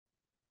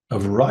A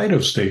variety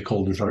of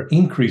stakeholders are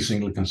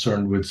increasingly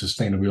concerned with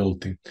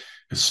sustainability,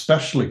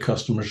 especially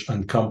customers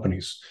and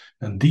companies.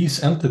 And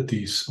these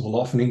entities will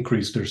often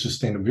increase their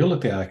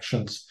sustainability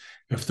actions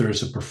if there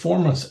is a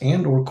performance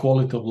and/or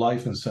quality of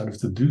life incentive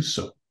to do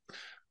so.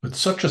 But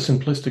such a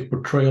simplistic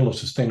portrayal of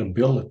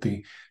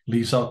sustainability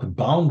leaves out the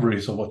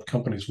boundaries of what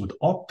companies would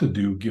opt to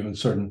do given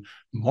certain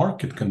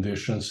market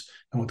conditions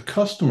and what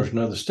customers and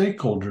other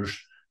stakeholders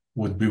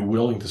would be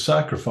willing to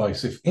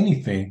sacrifice, if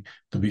anything,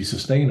 to be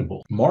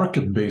sustainable.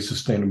 Market-based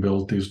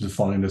sustainability is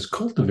defined as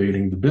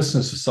cultivating the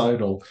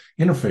business-societal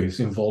interface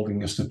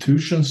involving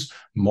institutions,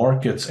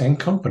 markets, and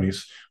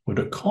companies with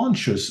a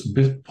conscious,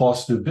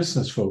 positive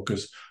business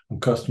focus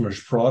on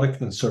customers' product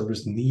and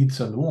service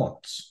needs and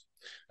wants,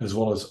 as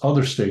well as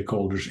other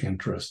stakeholders'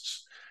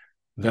 interests,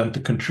 than to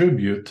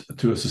contribute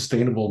to a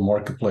sustainable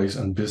marketplace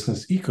and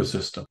business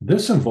ecosystem.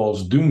 This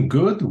involves doing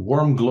good,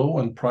 warm glow,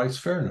 and price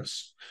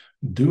fairness.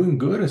 Doing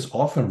good is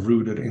often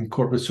rooted in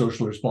corporate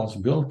social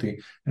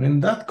responsibility, and in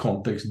that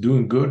context,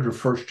 doing good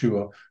refers to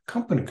a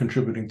company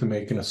contributing to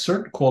making a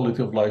certain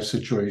quality of life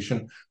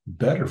situation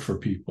better for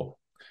people.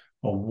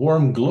 A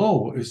warm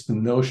glow is the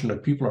notion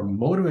that people are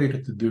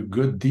motivated to do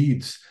good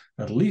deeds,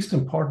 at least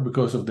in part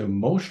because of the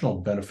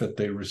emotional benefit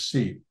they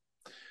receive.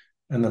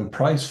 And then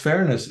price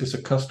fairness is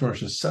a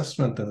customer's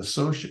assessment and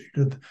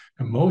associated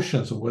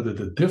emotions of whether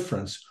the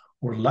difference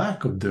or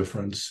lack of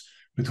difference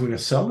between a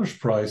seller's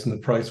price and the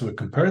price of a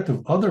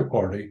comparative other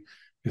party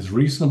is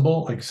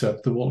reasonable,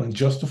 acceptable, and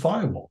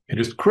justifiable. It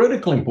is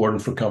critically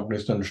important for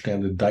companies to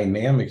understand the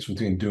dynamics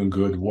between doing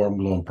good, warm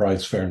glow, and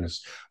price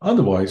fairness.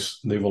 Otherwise,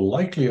 they will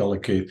likely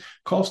allocate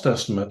cost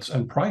estimates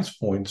and price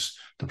points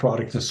to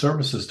products and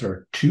services that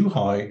are too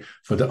high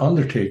for the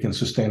undertaken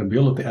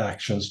sustainability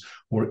actions,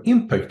 or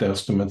impact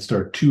estimates that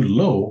are too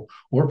low,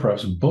 or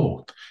perhaps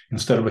both,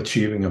 instead of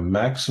achieving a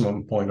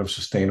maximum point of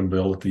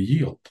sustainability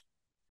yield.